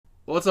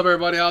What's up,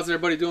 everybody? How's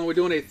everybody doing? We're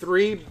doing a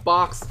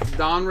 3-box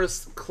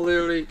Donruss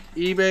clearly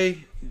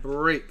eBay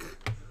break.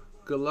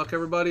 Good luck,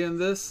 everybody, in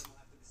this.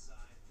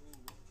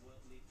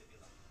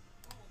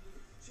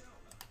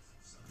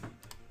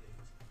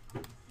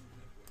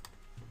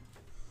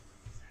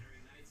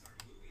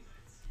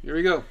 Here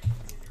we go.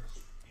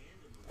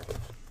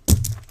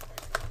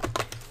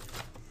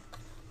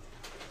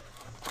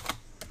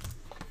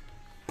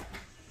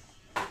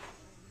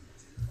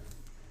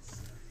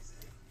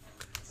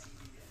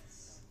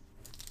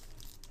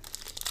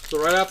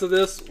 So right after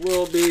this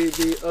will be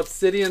the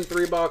Obsidian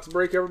 3-box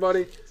break,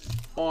 everybody.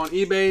 On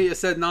eBay, it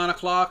said 9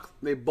 o'clock.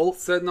 They both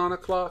said 9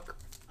 o'clock.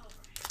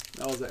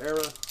 That was an error,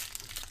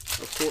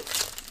 of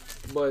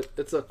course. But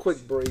it's a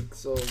quick break,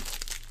 so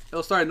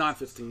it'll start at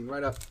 9:15,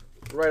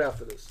 right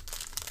after this.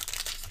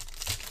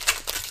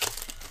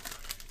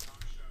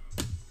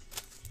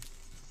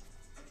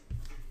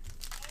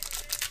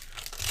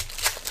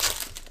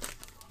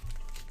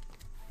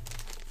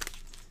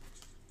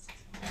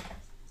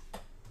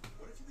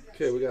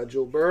 Okay, we got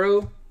Joe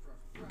Burrow,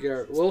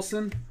 Garrett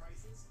Wilson,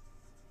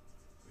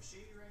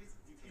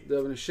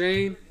 Devin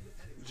Shane,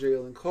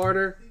 Jalen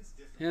Carter,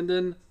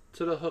 Hendon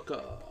to the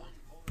hooker,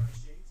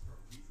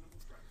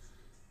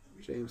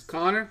 James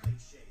Conner,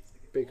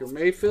 Baker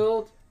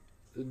Mayfield,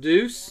 the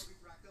Deuce,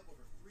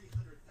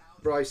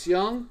 Bryce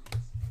Young,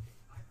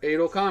 Aid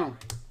O'Connell,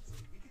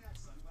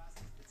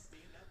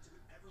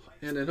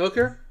 Hendon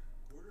Hooker,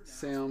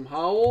 Sam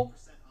Howell,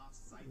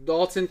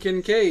 Dalton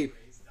Kincaid,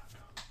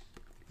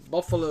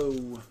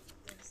 Buffalo,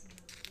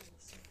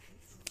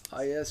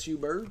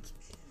 ISU Birds,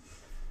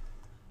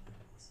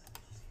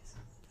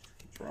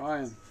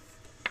 Brian,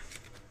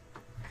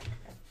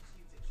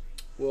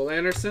 Will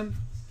Anderson,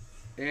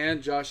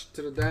 and Josh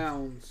to the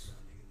Downs.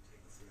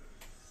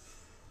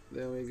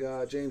 Then we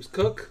got James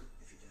Cook,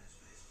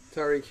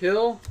 Tyreek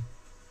Hill.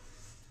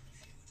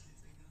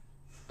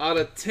 Out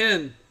of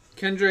 10,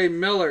 Kendre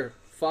Miller,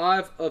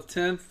 5 of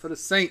 10 for the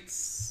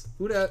Saints.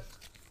 Who that?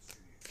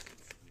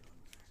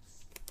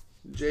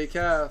 J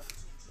Cav.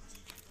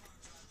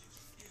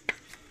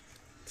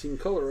 Team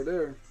color right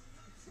there.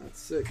 That's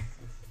sick.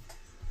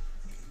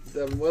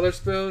 Devin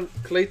Witherspoon,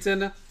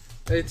 Clayton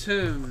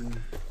Atune.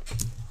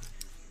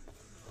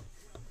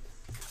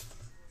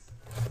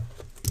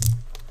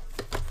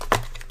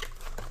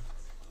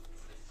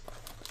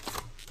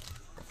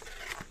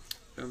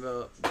 And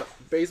the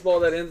baseball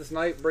that ends this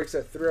night breaks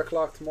at 3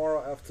 o'clock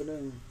tomorrow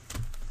afternoon.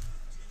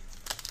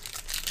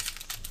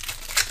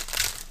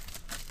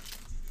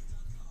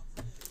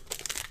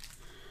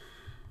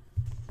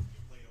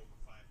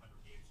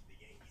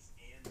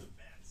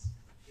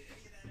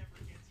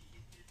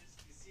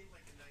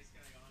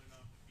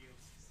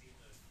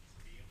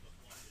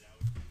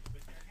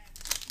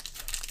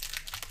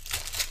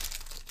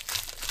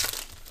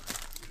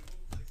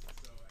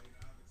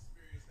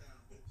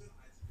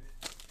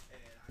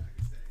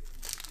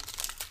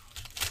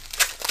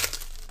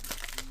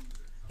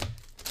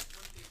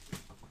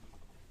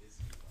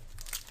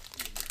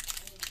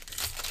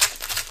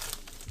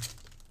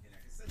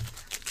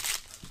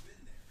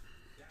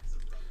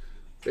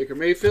 Baker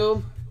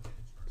Mayfield,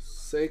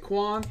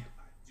 Saquon,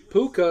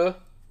 Puka.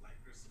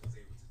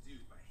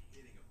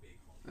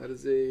 That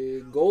is a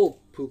gold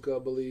Puka, I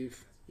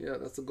believe. Yeah,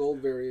 that's a gold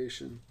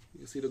variation. You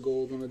can see the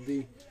gold on the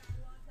D.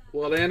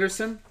 Will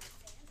Anderson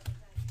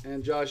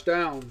and Josh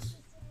Downs.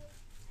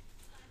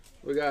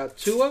 We got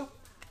Tua,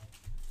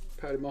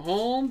 Patty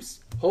Mahomes,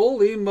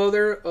 holy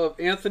mother of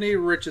Anthony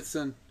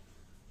Richardson.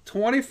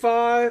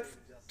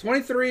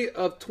 23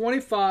 of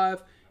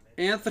 25,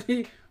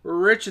 Anthony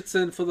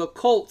Richardson for the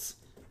Colts.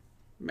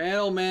 Man,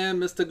 oh man,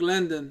 Mr.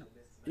 Glendon.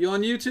 You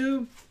on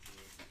YouTube?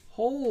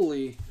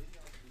 Holy.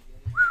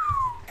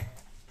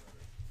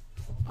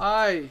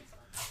 Aye.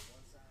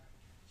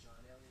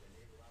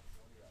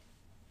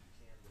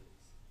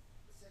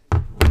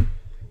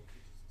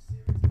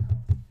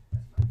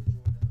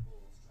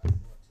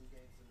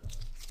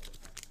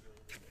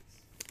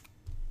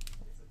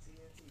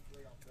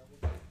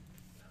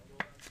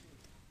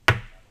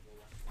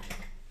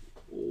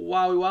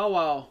 Wowie, wow,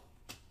 wow.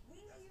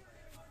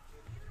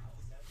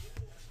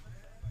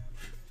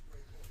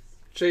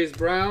 Chase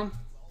Brown,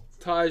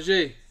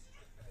 Tajay,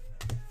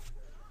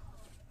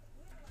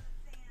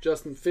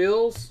 Justin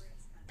Fields,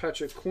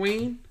 Patrick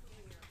Queen,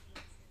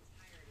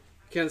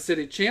 Kansas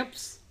City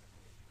Champs,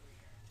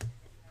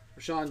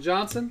 Rashawn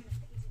Johnson,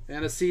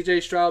 and a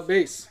CJ Stroud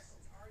base.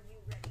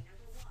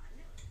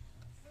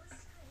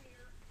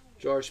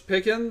 George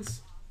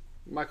Pickens,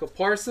 Michael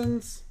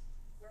Parsons,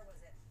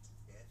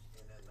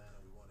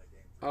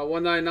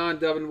 199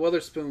 Devin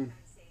Witherspoon,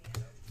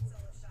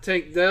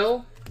 Tank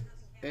Dell,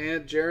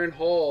 and Jaron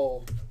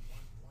Hall.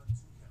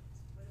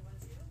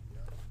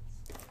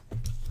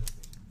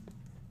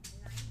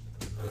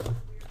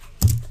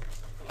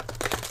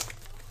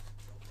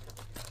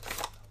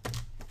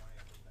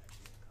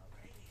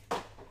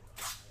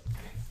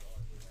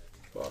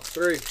 Box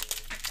 3.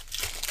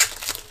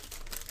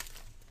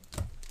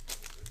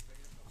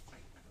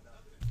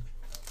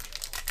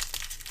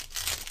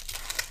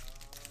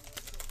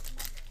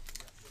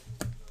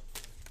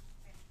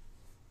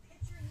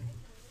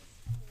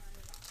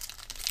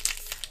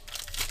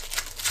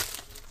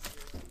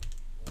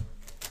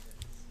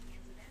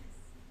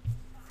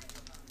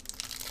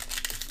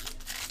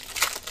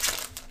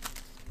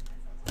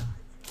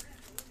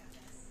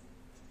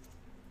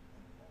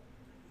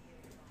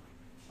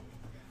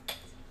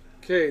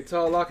 Okay,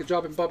 Tyler Lockett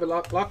dropping Bobby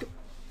Lockett.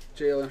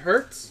 Jalen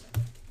Hurts.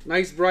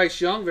 Nice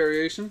Bryce Young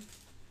variation.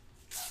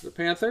 The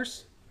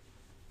Panthers.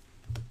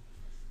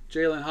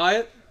 Jalen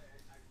Hyatt.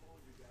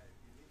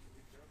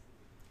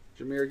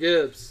 Jahmyr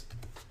Gibbs.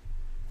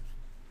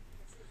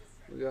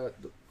 We got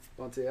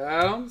Devontae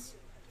Adams.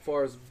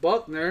 Forrest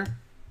Buckner.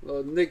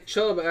 Nick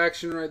Chubb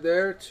action right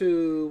there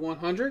to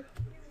 100.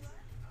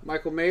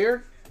 Michael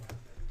Mayer.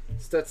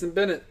 Stetson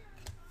Bennett.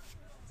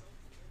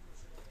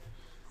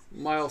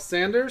 Miles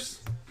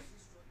Sanders.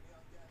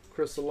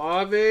 Chris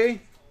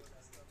Olave.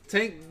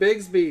 Tank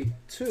Bigsby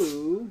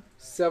to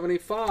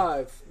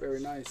 75.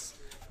 Very nice.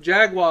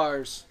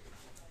 Jaguars.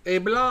 Hey,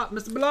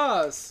 Mr.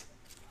 Blas.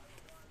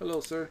 Hello,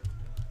 sir.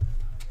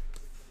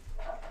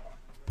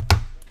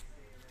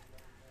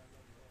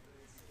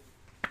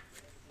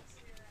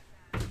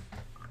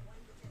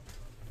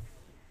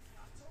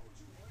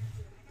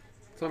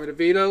 Tommy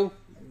DeVito.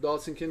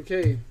 Dalton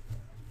Kincaid.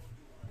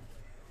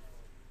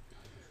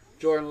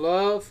 Jordan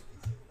Love.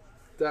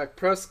 Dak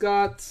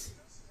Prescott.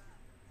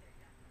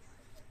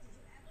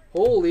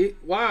 Holy,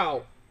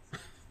 wow.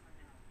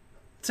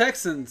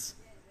 Texans.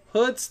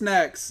 Hood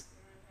Snacks.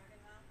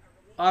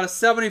 Out of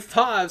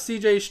 75,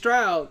 CJ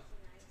Stroud.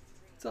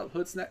 What's up,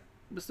 Hood Snack?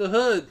 Mr.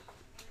 Hood.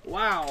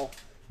 Wow.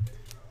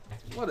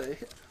 What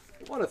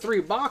a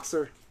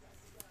 3-boxer.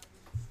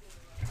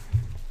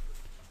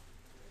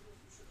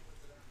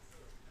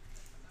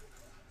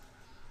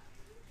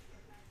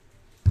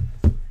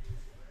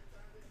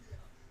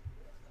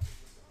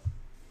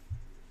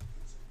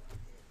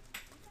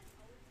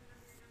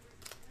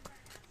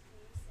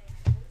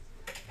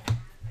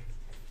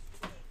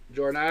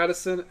 Jordan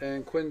Addison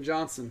and Quinn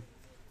Johnson.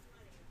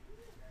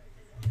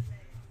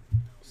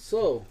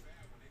 So,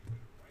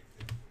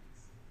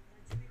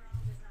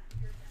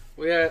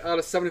 we had out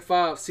of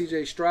 75,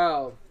 CJ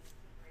Stroud.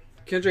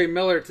 Kendre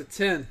Miller to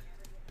 10.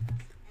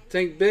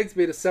 Tank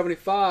Bigsby to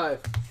 75.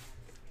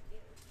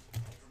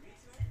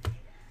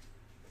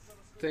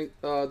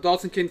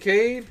 Dalton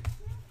Kincaid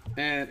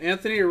and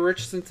Anthony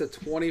Richardson to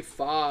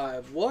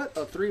 25. What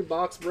a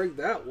 3-box break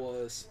that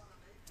was.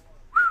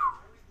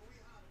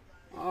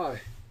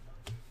 Aye.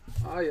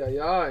 Aye, aye,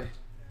 aye.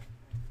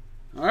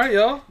 All right,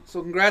 y'all.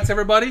 So congrats,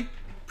 everybody.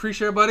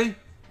 Appreciate everybody.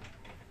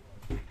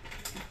 Well,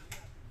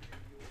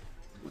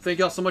 thank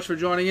y'all so much for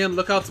joining in.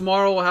 Look out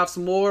tomorrow. We'll have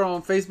some more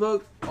on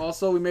Facebook.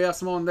 Also, we may have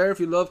some on there. If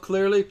you love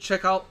Clearly,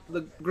 check out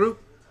the group.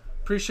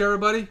 Appreciate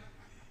everybody.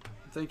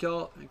 Thank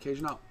y'all, and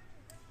Cajun out.